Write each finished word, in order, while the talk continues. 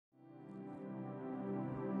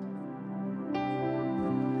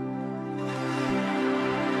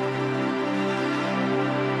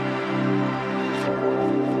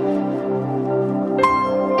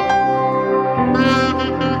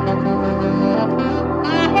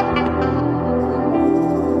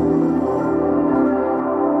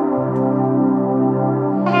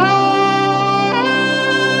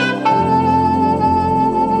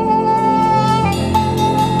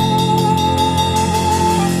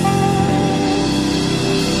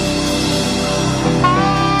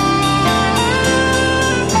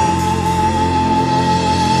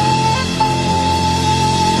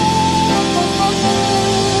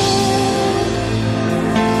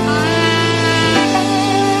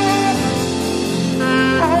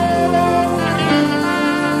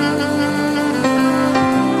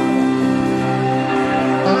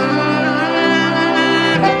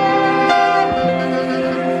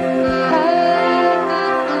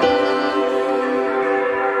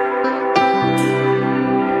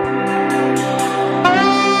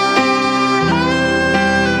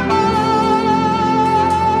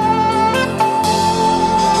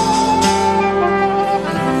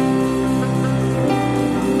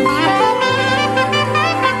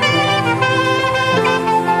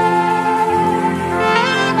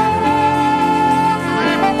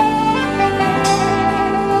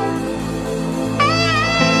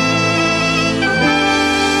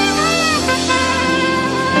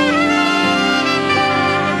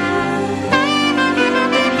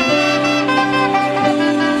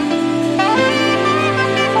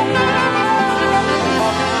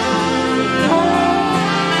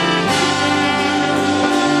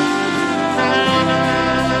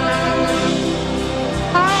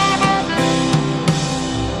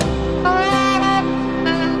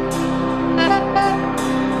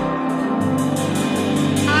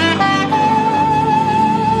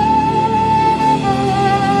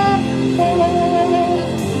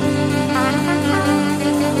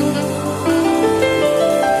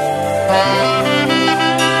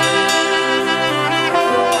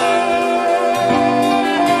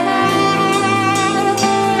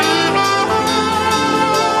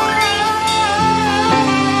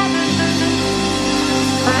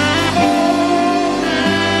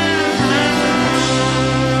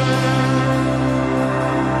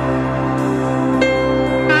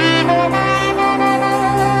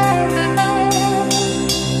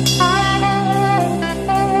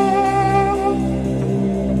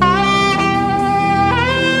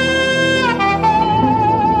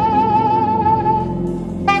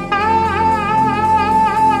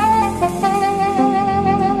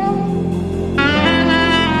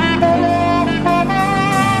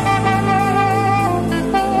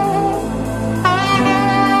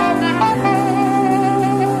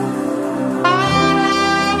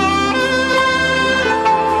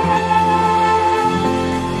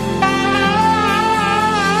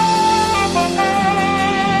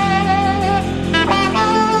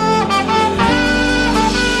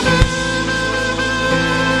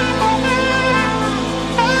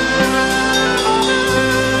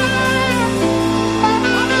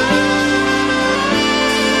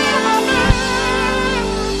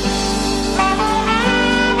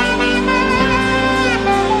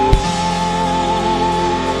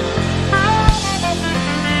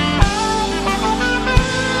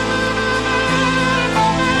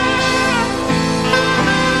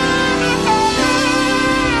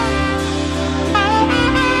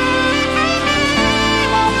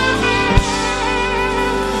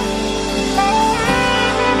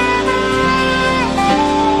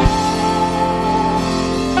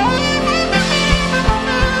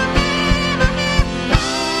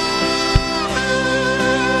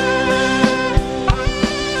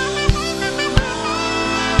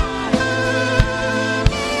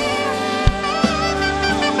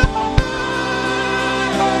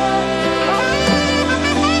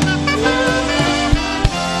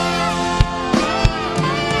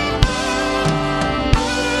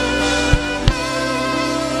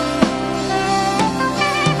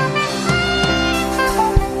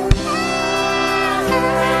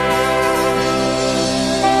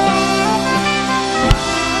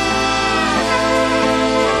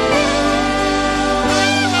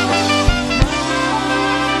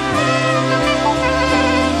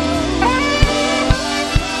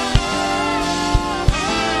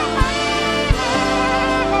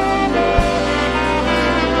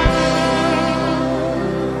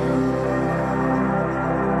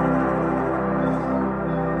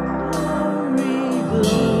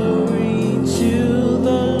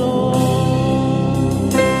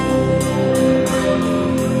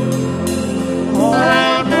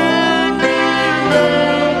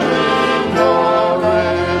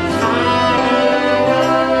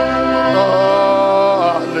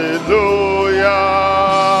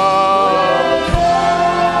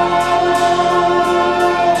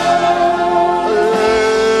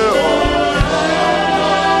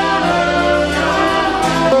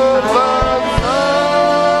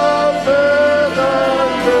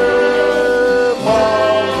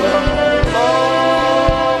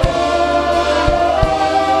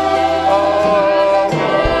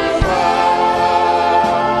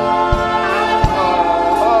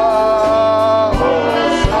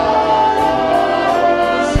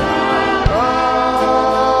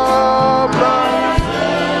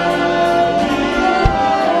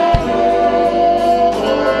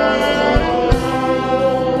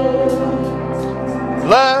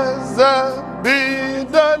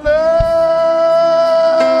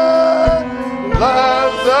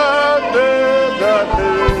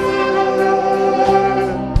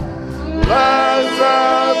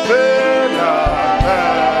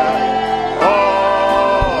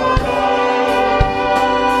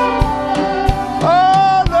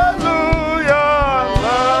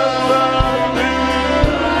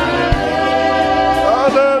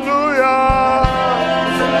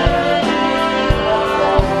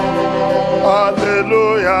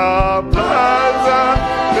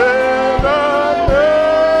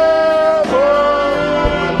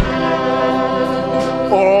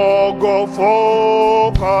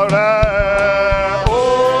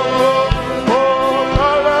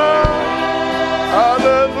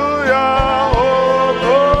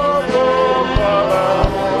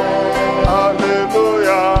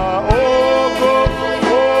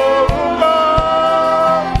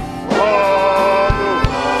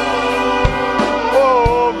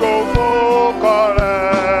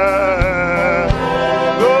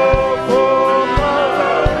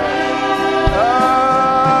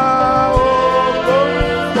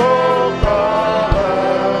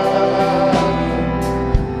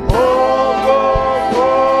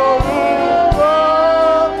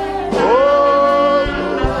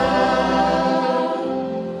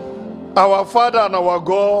Our Father and our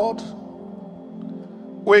God,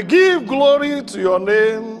 we give glory to your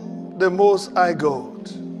name, the Most High God,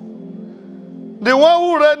 the one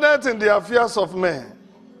who reigneth in the affairs of men,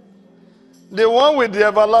 the one with the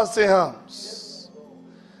everlasting arms,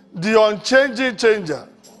 the unchanging changer,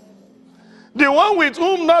 the one with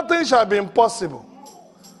whom nothing shall be impossible.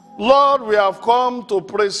 Lord, we have come to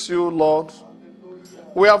praise you, Lord.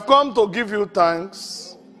 We have come to give you thanks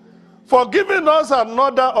for giving us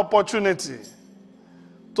another opportunity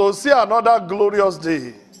to see another glorious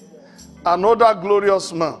day, another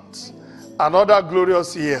glorious month, another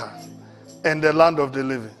glorious year in the land of the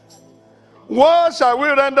living. What shall we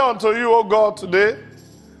render unto you, O God, today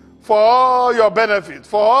for all your benefit,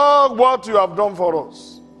 for all what you have done for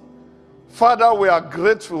us? Father, we are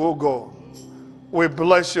grateful, O God. We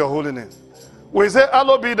bless your holy name. We say,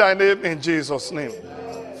 hallowed be thy name in Jesus' name.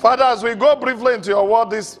 Father, as we go briefly into your word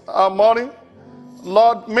this morning,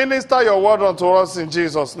 Lord, minister your word unto us in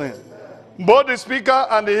Jesus' name. Both the speaker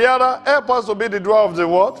and the hearer, help us to be the doer of the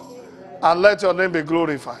word, and let your name be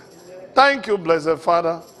glorified. Thank you, blessed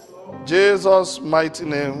Father. In Jesus' mighty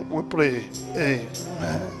name we pray. Amen.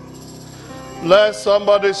 Let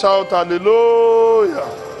somebody shout hallelujah.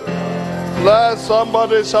 Let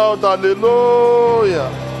somebody shout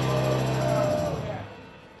hallelujah.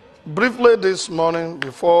 Briefly this morning,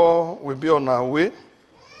 before we be on our way,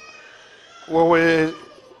 we will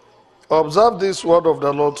observe this word of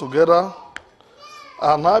the Lord together,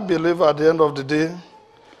 and I believe at the end of the day,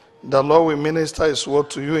 the Lord will minister his word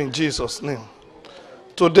to you in Jesus' name.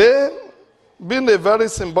 Today, being a very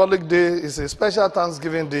symbolic day, is a special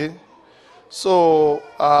Thanksgiving day, so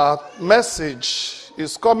our message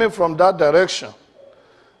is coming from that direction,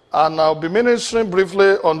 and I'll be ministering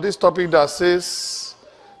briefly on this topic that says,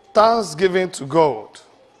 Thanksgiving to God.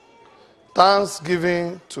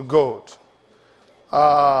 Thanksgiving to God.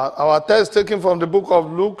 Our text taken from the book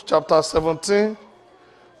of Luke, chapter 17,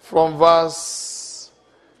 from verse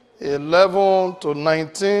 11 to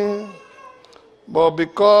 19. But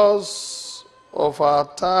because of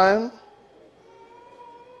our time,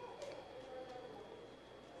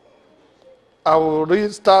 I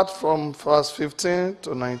will start from verse 15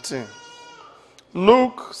 to 19.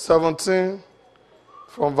 Luke 17,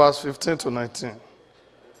 from verse 15 to 19.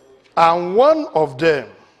 And one of them,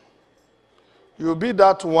 you'll be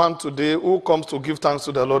that one today who comes to give thanks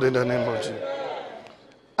to the Lord in the name of Jesus.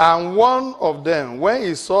 And one of them, when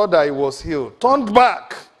he saw that he was healed, turned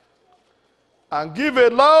back and gave a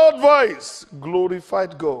loud voice,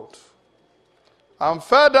 glorified God, and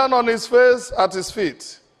fell down on his face at his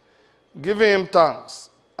feet, giving him thanks.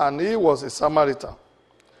 And he was a Samaritan.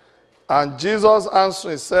 And Jesus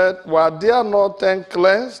answered, said, were there not 10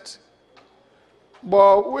 cleansed?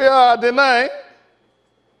 But we are the 9.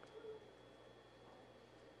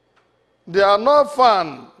 They are not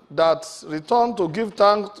found that return to give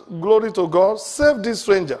thanks, glory to God, save this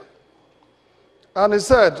stranger. And he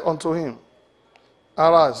said unto him,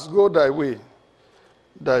 arise, go thy way.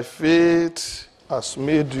 Thy faith has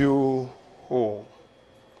made you whole.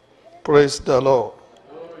 Praise the Lord.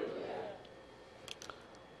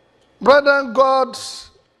 Brethren, God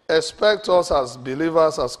expects us as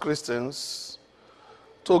believers, as Christians,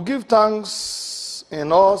 to give thanks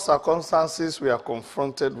in all circumstances we are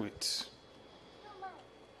confronted with.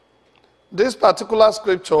 This particular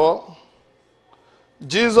scripture,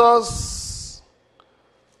 Jesus,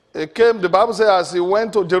 the Bible says, as he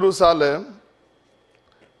went to Jerusalem,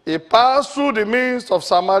 he passed through the midst of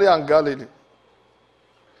Samaria and Galilee.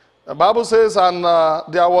 The Bible says, and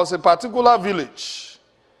there was a particular village.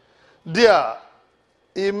 There,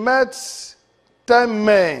 he met 10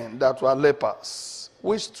 men that were lepers,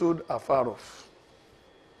 which stood afar off.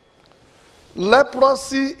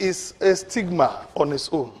 Leprosy is a stigma on its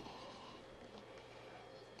own.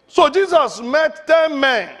 So Jesus met 10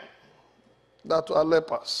 men that were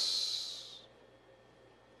lepers.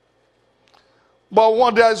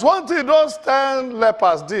 But there is one thing those 10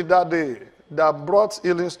 lepers did that day that brought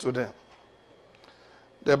healings to them.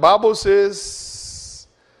 The Bible says,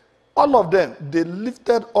 all of them, they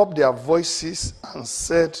lifted up their voices and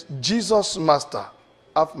said, Jesus, Master,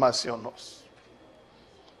 have mercy on us.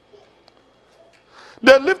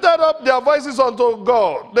 They lifted up their voices unto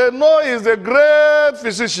God. They know He is a great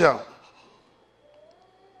physician.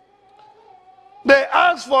 They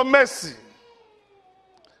asked for mercy.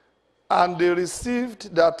 And they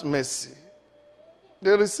received that mercy.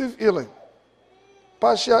 They received healing.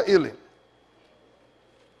 Partial healing.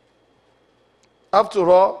 After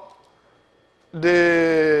all,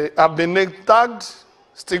 they have been tagged,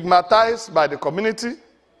 stigmatized by the community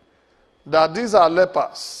that these are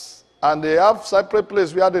lepers. And they have separate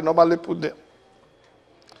place where they normally put them.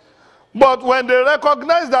 But when they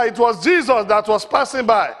recognized that it was Jesus that was passing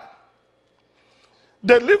by,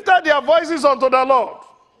 they lifted their voices unto the Lord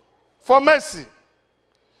for mercy.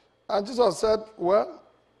 And Jesus said, well,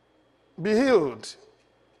 be healed.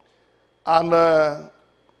 And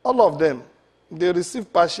all of them, they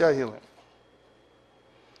received partial healing.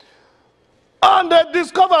 And they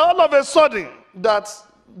discovered all of a sudden that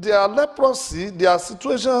their leprosy, their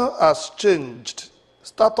situation has changed.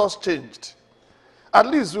 Status changed. At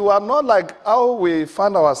least we were not like how we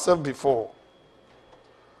found ourselves before.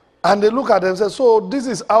 And they look at them and say, so this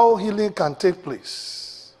is how healing can take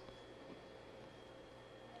place.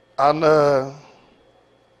 And 9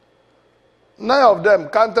 of them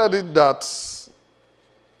counted it that,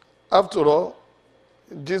 after all,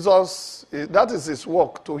 Jesus, that is his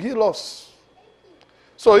work, to heal us.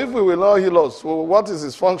 So if we will not heal us, well, what is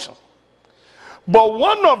his function? But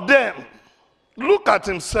one of them look at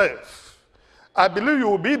himself. I believe you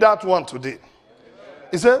will be that one today.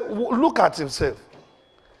 He said, look at himself.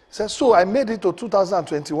 He said, so I made it to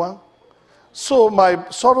 2021. So my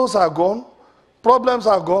sorrows are gone. Problems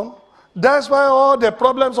are gone. That's why all the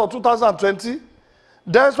problems of 2020,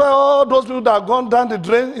 that's why all those people that have gone down the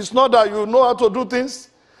drain, it's not that you know how to do things.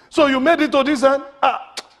 So you made it to this end.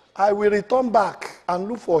 I will return back and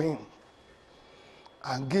look for him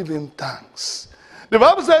and give him thanks. The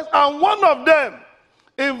Bible says, and one of them,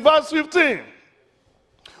 in verse 15,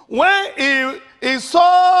 when he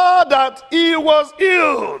saw that he was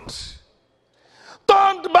healed,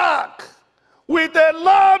 turned back with a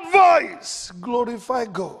loud voice, glorify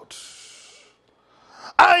God.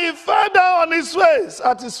 And he fell down on his face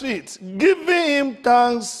at his feet, giving him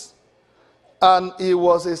thanks, and he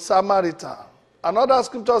was a Samaritan. Another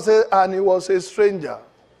scripture says, and he was a stranger.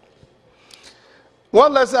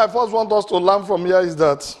 One lesson I first want us to learn from here is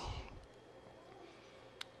that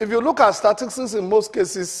if you look at statistics in most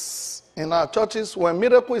cases in our churches, when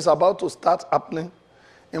miracle is about to start happening,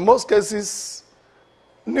 in most cases,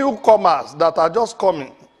 newcomers that are just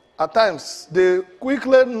coming, at times, they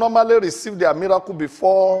quickly normally receive their miracle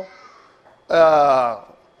before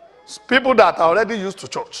people that are already used to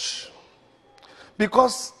church.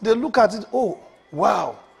 Because they look at it, oh,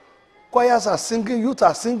 wow, choirs are singing, youth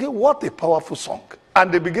are singing, what a powerful song.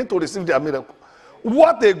 And they begin to receive their miracle.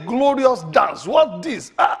 What a glorious dance, what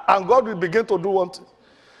this? And God will begin to do one thing.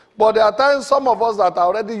 But there are times some of us that are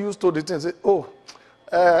already used to the thing say, oh,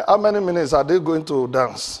 how many minutes are they going to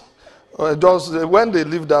dance? Just when they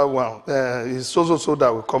leave that one, it's so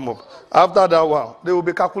that will come up. After that one, they will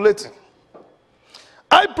be calculating.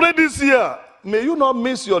 I pray this year, may you not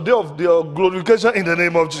miss your day of glorification in the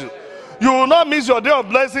name of Jesus. You will not miss your day of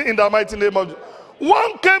blessing in the mighty name of Jesus.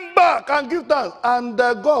 One came back and gave thanks. And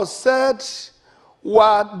God said,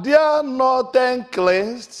 were there not 10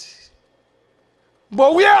 cleansed?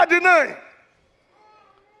 But we are denying.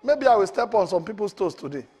 Maybe I will step on some people's toes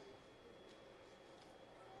today.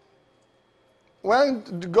 When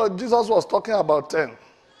Jesus was talking about 10,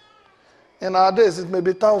 in our days it may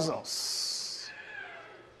be thousands.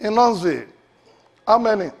 In Huntsville, how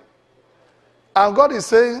many? And God is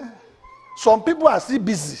saying, some people are still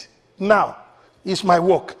busy now. It's my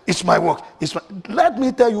work. It's my work. Let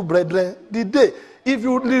me tell you, brethren, the day, if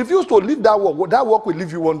you refuse to leave that work will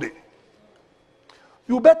leave you one day.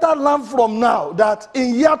 You better learn from now that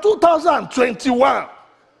in year 2021,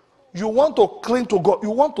 you want to cling to God. You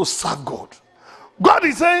want to serve God. God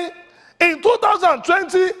is saying, in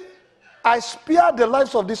 2020, I spared the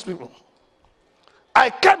lives of these people. I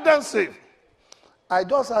kept them safe. I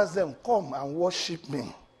just asked them, come and worship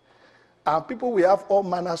me. And people will have all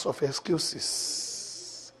manners of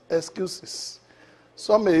excuses. Excuses.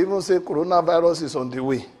 Some may even say coronavirus is on the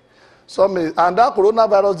way. And that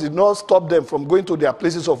coronavirus did not stop them from going to their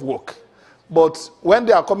places of work. But when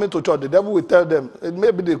they are coming to church, the devil will tell them,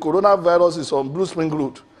 maybe the coronavirus is on Blue Spring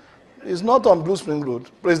Road. It's not on Blue Spring Road.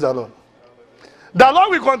 Praise the Lord. The Lord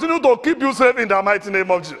will continue to keep you safe in the mighty name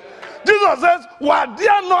of Jesus. Jesus says, were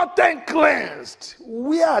there not 10 cleansed?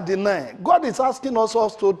 We are the 9. God is asking us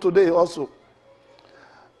also today also.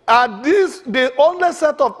 Are these the only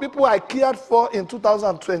set of people I cared for in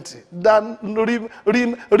 2020 that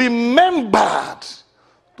remembered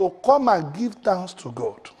to come and give thanks to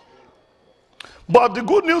God? But the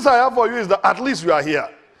good news I have for you is that at least you are here.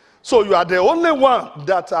 So you are the only one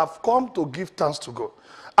that have come to give thanks to God.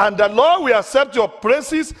 And the Lord will accept your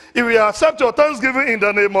praises. He will accept your thanksgiving in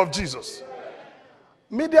the name of Jesus.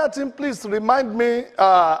 Media team, please remind me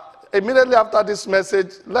immediately after this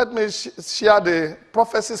message, let me share the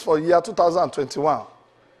prophecies for year 2021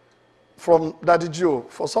 from Daddy Joe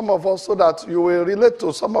for some of us so that you will relate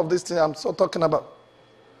to some of these things I'm so talking about.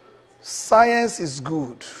 Science is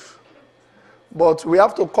good, but we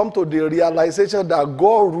have to come to the realization that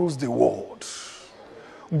God rules the world.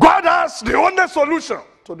 God has the only solution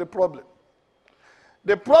to the problem.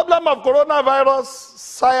 The problem of coronavirus,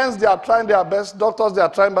 science, they are trying their best. Doctors, they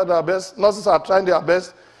are trying their best. Nurses are trying their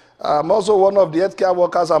best. I'm also one of the healthcare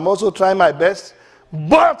workers. I'm also trying my best.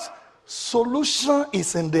 But solution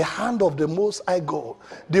is in the hand of the Most High God,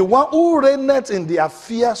 the one who reigneth in the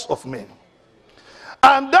affairs of men.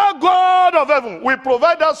 And that God of heaven will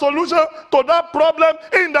provide that solution to that problem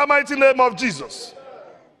in the mighty name of Jesus.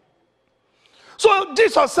 So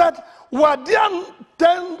Jesus said, were there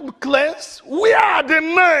 10 cleansed? We are the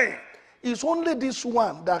 9. It's only this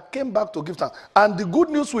one that came back to give thanks. And the good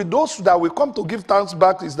news with those that will come to give thanks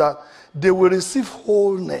back is that they will receive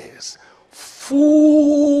wholeness,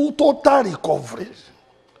 full, total recovery.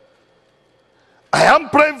 I am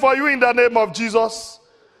praying for you in the name of Jesus.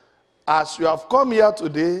 As you have come here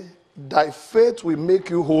today, thy faith will make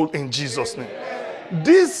you whole in Jesus' name.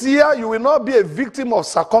 This year, you will not be a victim of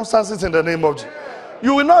circumstances in the name of Jesus.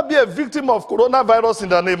 You will not be a victim of coronavirus in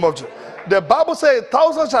the name of Jesus. The Bible says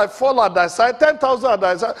 1,000 shall fall at thy side, 10,000 at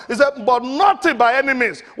thy side. It said, but nothing by any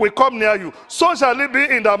means will come near you. So shall it be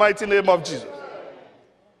in the mighty name of Jesus.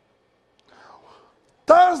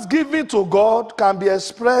 Thanksgiving to God can be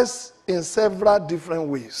expressed in several different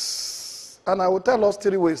ways. And I will tell us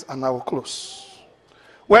 3 ways and I will close.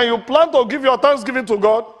 When you plan to give your thanksgiving to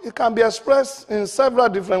God, it can be expressed in several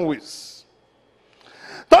different ways.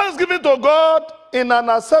 Thanksgiving to God in an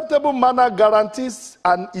acceptable manner guarantees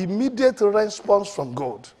an immediate response from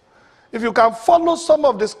God. If you can follow some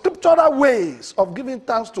of the scriptural ways of giving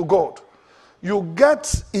thanks to God, you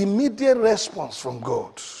get immediate response from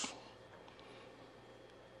God.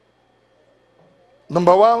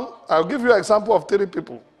 Number 1, I'll give you an example of 3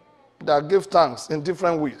 people that give thanks in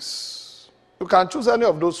different ways. You can choose any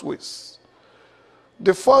of those ways.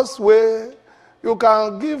 The first way, you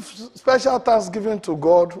can give special thanksgiving to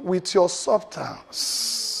God with your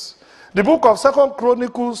substance. The book of 2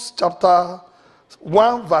 Chronicles chapter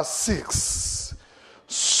 1 verse 6.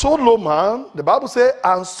 Solomon, the Bible says,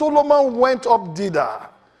 and Solomon went up thither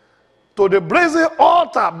to the brazen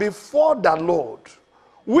altar before the Lord,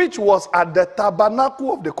 which was at the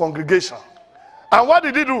tabernacle of the congregation. And what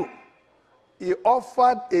did he do? He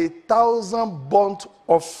offered 1,000 burnt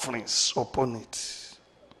offerings upon it.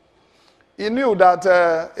 He knew that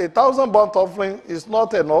 1,000 burnt offering is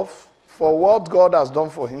not enough for what God has done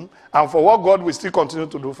for him and for what God will still continue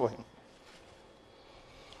to do for him.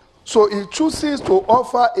 So he chooses to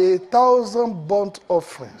offer 1,000 burnt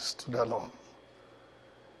offerings to the Lord.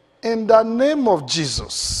 In the name of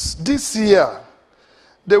Jesus, this year,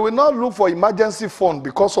 they will not look for emergency fund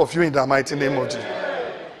because of you in the mighty name of Jesus.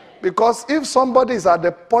 Because if somebody is at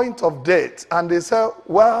the point of death and they say,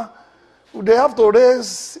 well, they have to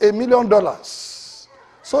raise $1 million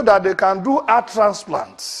so that they can do heart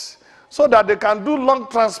transplants, so that they can do lung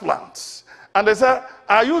transplants. And they say,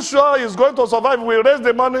 are you sure he's going to survive? We raise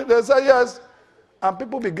the money. They say, yes. And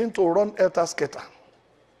people begin to run helter-skelter.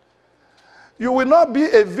 You will not be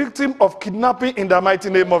a victim of kidnapping in the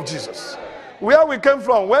mighty name of Jesus. Where we came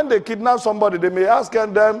from, when they kidnap somebody, they may ask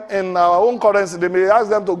them in our own currency, they may ask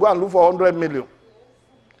them to go and look for 100 million.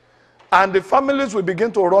 And the families will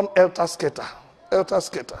begin to run helter-skelter.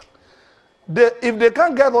 Helter-skelter. If they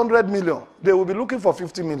can't get 100 million, they will be looking for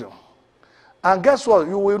 50 million. And guess what?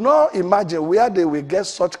 You will not imagine where they will get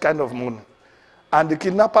such kind of money. And the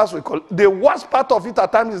kidnappers will the worst part of it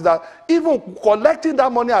at times is that even collecting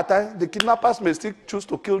that money at times, the kidnappers may still choose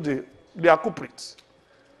to kill their culprits.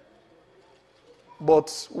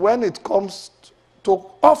 But when it comes to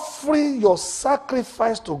offering your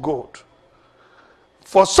sacrifice to God,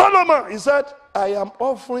 for Solomon, he said, I am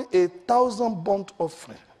offering 1,000 burnt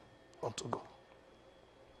offering unto God.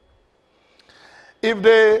 If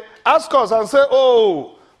they ask us and say,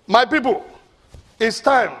 oh, my people, it's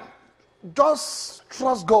time, just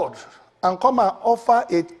trust God and come and offer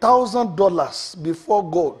 $1,000 before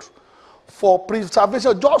God for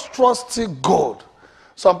preservation, just trusting God.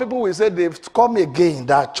 Some people will say they've come again in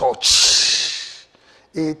that church.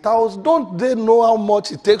 1,000, don't they know how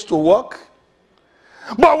much it takes to work?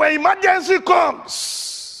 But when emergency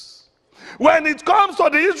comes, when it comes to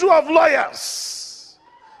the issue of lawyers,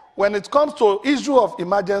 when it comes to issue of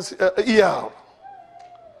emergency,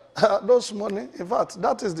 those money, in fact,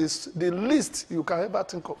 that is the least you can ever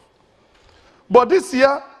think of. But this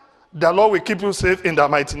year, the Lord will keep you safe in the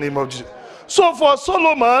mighty name of Jesus. So for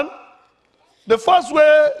Solomon, the first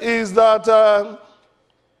way is that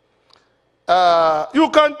you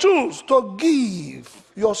can choose to give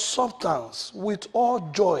your substance with all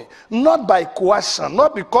joy, not by coercion,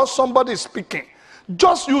 not because somebody is speaking. You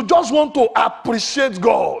just want to appreciate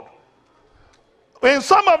God. In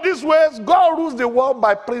some of these ways, God rules the world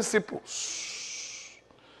by principles.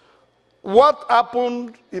 What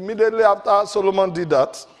happened immediately after Solomon did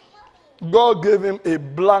that? God gave him a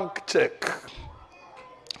blank check.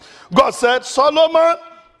 God said, Solomon,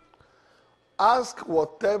 ask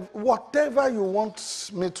whatever you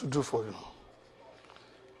want me to do for you.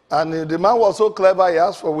 And the man was so clever, he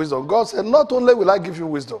asked for wisdom. God said, not only will I give you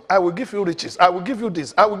wisdom, I will give you riches. I will give you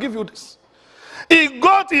this. I will give you this. He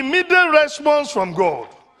got immediate response from God.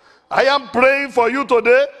 I am praying for you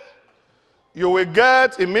today. You will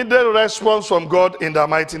get immediate response from God in the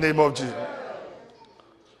mighty name of Jesus.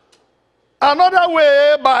 Another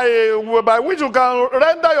way by which you can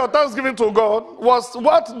render your thanksgiving to God was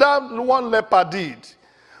what that one leper did.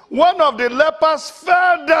 One of the lepers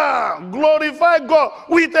fell down, glorified God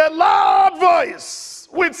with a loud voice,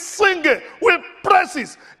 with singing, with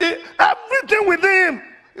praises, everything within him.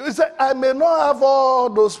 He said, I may not have all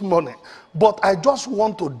those money, but I just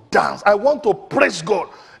want to dance. I want to praise God.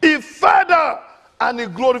 He fell down and he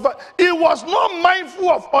glorified. He was not mindful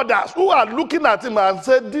of others who are looking at him and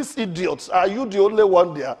said, these idiots, are you the only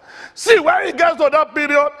one there? See, when he gets to that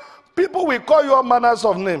period, people will call you all manners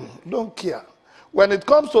of names. Don't care. When it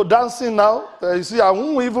comes to dancing now, you see, I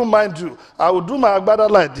won't even mind you. I will do my agbada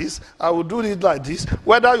like this. I will do it like this.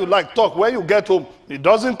 Whether you like talk, when you get home, it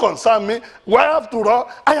doesn't concern me. Well, after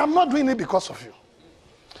all, I am not doing it because of you.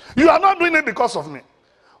 You are not doing it because of me.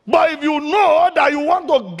 But if you know that you want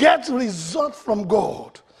to get results from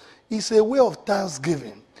God, it's a way of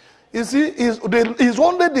thanksgiving. You see, it's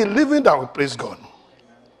only the living that will praise God.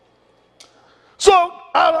 So,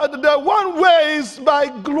 the one way is by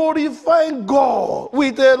glorifying God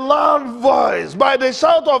with a loud voice, by the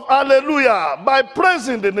shout of Alleluia, by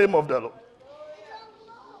praising the name of the Lord.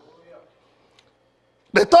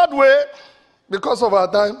 The third way, because of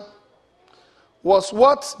our time, was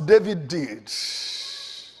what David did.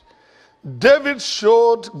 David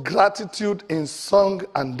showed gratitude in song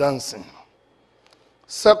and dancing.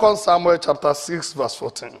 2 Samuel chapter 6, verse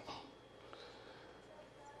 14.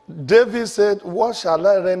 David said, what shall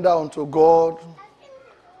I render unto God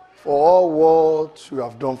for all what you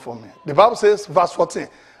have done for me? The Bible says, verse 14,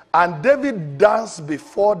 and David danced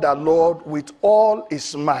before the Lord with all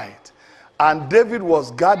his might, and David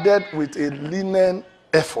was girded with a linen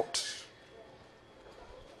ephod.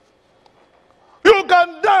 You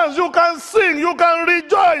can dance, you can sing, you can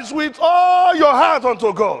rejoice with all your heart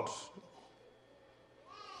unto God.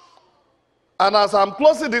 And as I'm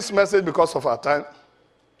closing this message because of our time,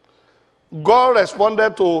 God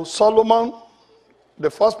responded to Solomon, the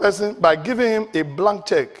first person, by giving him a blank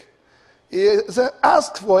check. He said,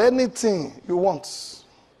 ask for anything you want.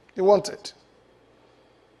 He wanted.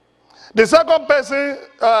 The second person,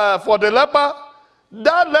 for the leper,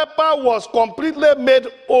 that leper was completely made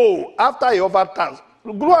whole after he overturned.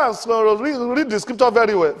 Go and read the scripture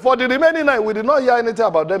very well. For the remaining night, we did not hear anything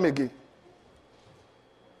about them again.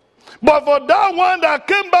 But for that one that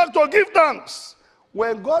came back to give thanks,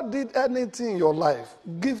 when God did anything in your life,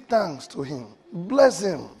 give thanks to him. Bless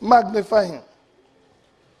him. Magnify him.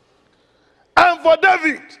 And for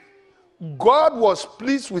David, God was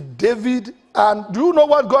pleased with David. And do you know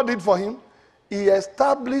what God did for him? He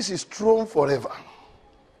established his throne forever.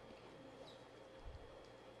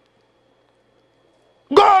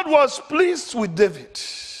 God was pleased with David.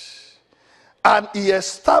 And he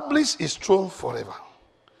established his throne forever.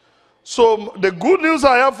 So the good news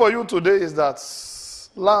I have for you today is that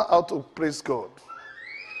learn how to praise God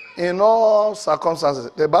in all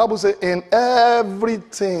circumstances. The Bible says, in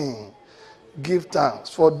everything give thanks,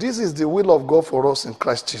 for this is the will of God for us in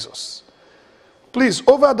Christ Jesus. Please,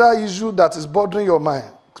 over that issue that is bothering your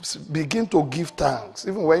mind, begin to give thanks,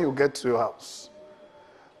 even when you get to your house.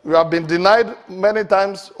 You have been denied many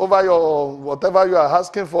times over your whatever you are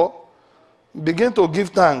asking for. Begin to give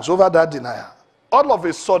thanks over that denial. All of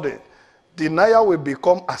a sudden, denial will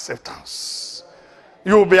become acceptance.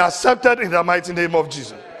 You will be accepted in the mighty name of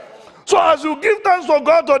Jesus. So as you give thanks to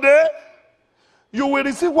God today, you will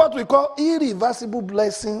receive what we call irreversible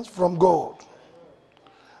blessings from God.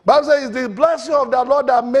 Bible says, it's the blessing of the Lord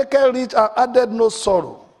that maketh rich and added no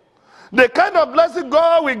sorrow. The kind of blessing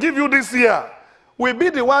God will give you this year will be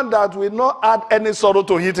the one that will not add any sorrow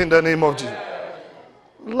to it in the name of Jesus.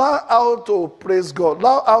 Learn how to praise God.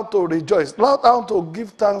 Learn how to rejoice. Learn how to give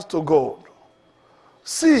thanks to God.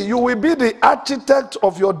 See, you will be the architect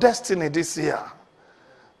of your destiny this year.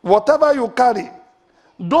 Whatever you carry,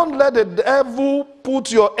 don't let the devil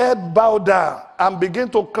put your head bow down and begin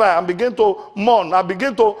to cry and begin to mourn and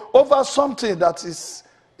begin to over something that is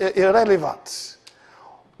irrelevant.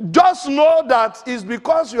 Just know that it's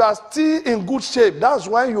because you are still in good shape. That's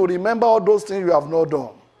why you remember all those things you have not done.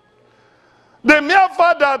 The mere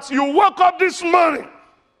fact that you woke up this morning,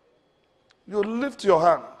 you lift your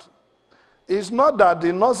hand. It's not that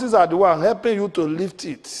the nurses are the one helping you to lift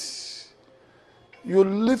it. You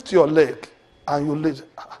lift your leg and you lift.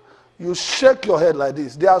 You shake your head like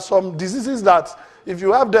this. There are some diseases that if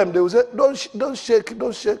you have them, they will say, don't shake,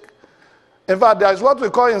 don't shake. In fact, there is what we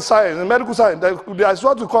call in science, in medical science, there is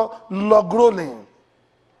what we call log rolling.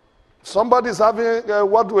 Somebody is having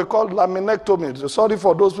what we call laminectomy. Sorry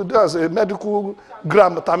for those people, there's a medical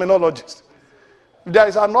terminologist. There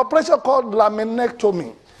is an operation called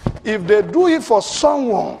laminectomy. If they do it for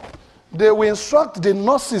someone, they will instruct the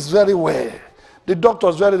nurses very well, the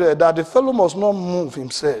doctors very well, that the fellow must not move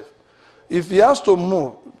himself. If he has to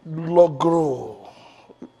move, log roll.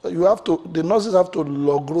 The nurses have to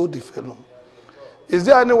log roll the fellow. Is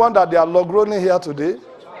there anyone that they are log rolling here today?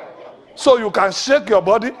 So you can shake your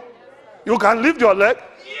body, you can lift your leg,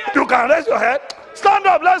 you can raise your head. Stand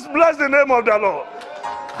up, let's bless the name of the Lord.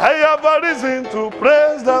 I have a reason to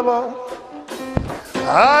praise the Lord.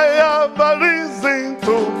 I have a reason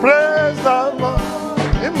to praise the Lord.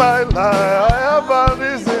 In my life, I have a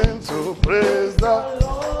reason to praise the Lord.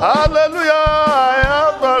 Hallelujah, I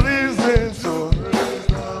have a reason to praise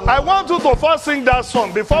the Lord. I want you to first sing that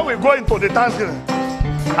song before we go into the Thanksgiving.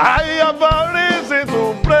 I have a reason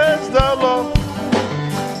to praise the Lord.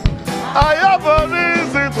 I have a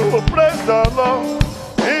reason to praise the Lord.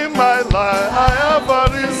 In my life, I have a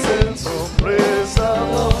reason to praise the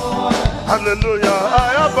Lord. Hallelujah,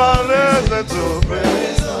 I have a reason to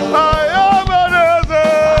praise the Lord. I have a reason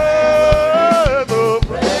to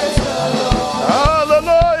praise the Lord.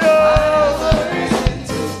 Hallelujah, I have a reason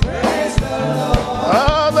to praise the Lord.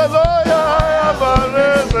 Hallelujah, I have a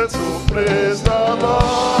reason to praise the Lord.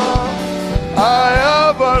 I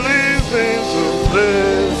have a reason to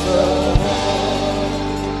praise the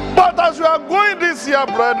Lord. But as you are going this year,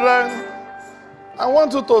 brethren, I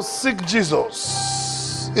want you to seek Jesus.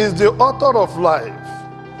 Is the author of life,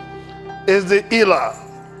 is the healer,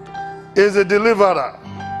 is the deliverer.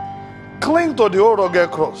 Cling to the old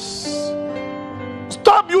rugged cross.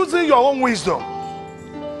 Stop using your own wisdom.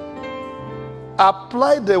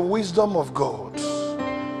 Apply the wisdom of God.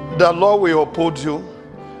 The Lord will uphold you.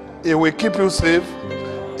 He will keep you safe.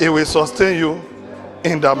 He will sustain you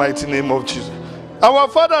in the mighty name of Jesus. Our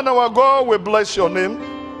Father and our God, we bless your name.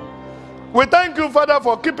 We thank you, Father,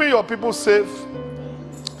 for keeping your people safe.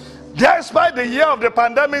 Despite the year of the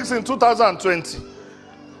pandemics in 2020,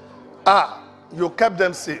 you kept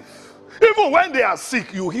them safe. Even when they are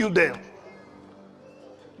sick, you heal them.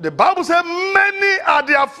 The Bible says, many are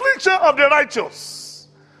the affliction of the righteous,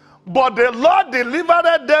 but the Lord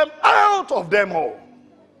delivered them out of them all.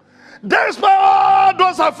 Despite all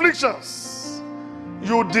those afflictions,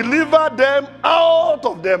 you deliver them out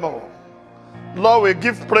of them all. Lord, we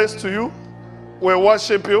give praise to you. We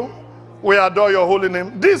worship you. We adore your holy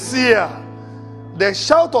name. This year, the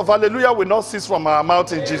shout of hallelujah will not cease from our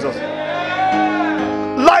mouth in Jesus.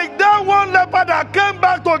 Like that one leper that came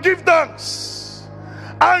back to give thanks,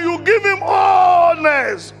 and you give him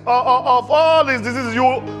wholeness of all his diseases,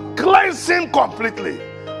 you cleanse him completely.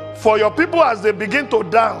 For your people as they begin to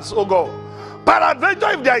dance, oh God.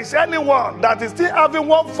 Peradventure, if there is anyone that is still having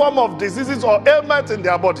one form of diseases or ailment in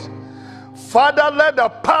their body, Father, let the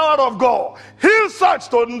power of God heal such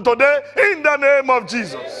today in the name of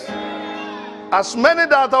Jesus. As many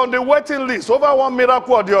that are on the waiting list, over one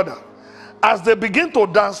miracle or the other, as they begin to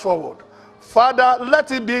dance forward, Father,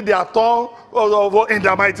 let it be their turn in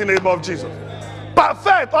the mighty name of Jesus.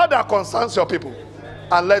 Perfect all that concerns your people,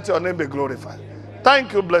 and let your name be glorified.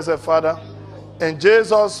 Thank you, blessed Father. In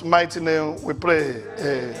Jesus' mighty name we pray.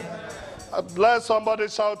 Let somebody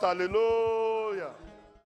shout hallelujah.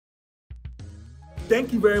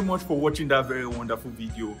 Thank you very much for watching that very wonderful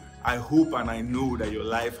video. I hope and I know that your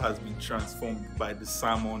life has been transformed by the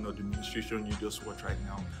sermon or the ministration you just watched right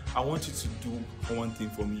now. I want you to do one thing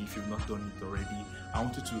for me if you've not done it already. I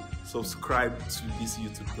want you to subscribe to this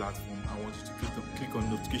YouTube platform. I want you to click on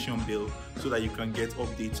notification bell so that you can get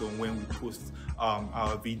updates on when we post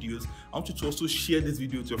our videos. I want you to also share this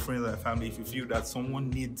video to your friends and family if you feel that someone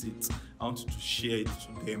needs it. I want you to share it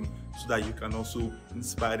to them so that you can also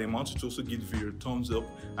inspire them. I want you to also give the video a thumbs up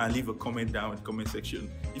and leave a comment down in the comment section.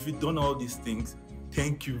 If you've done all these things,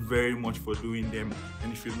 thank you very much for doing them.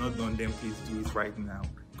 And if you've not done them, please do it right now.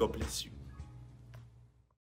 God bless you.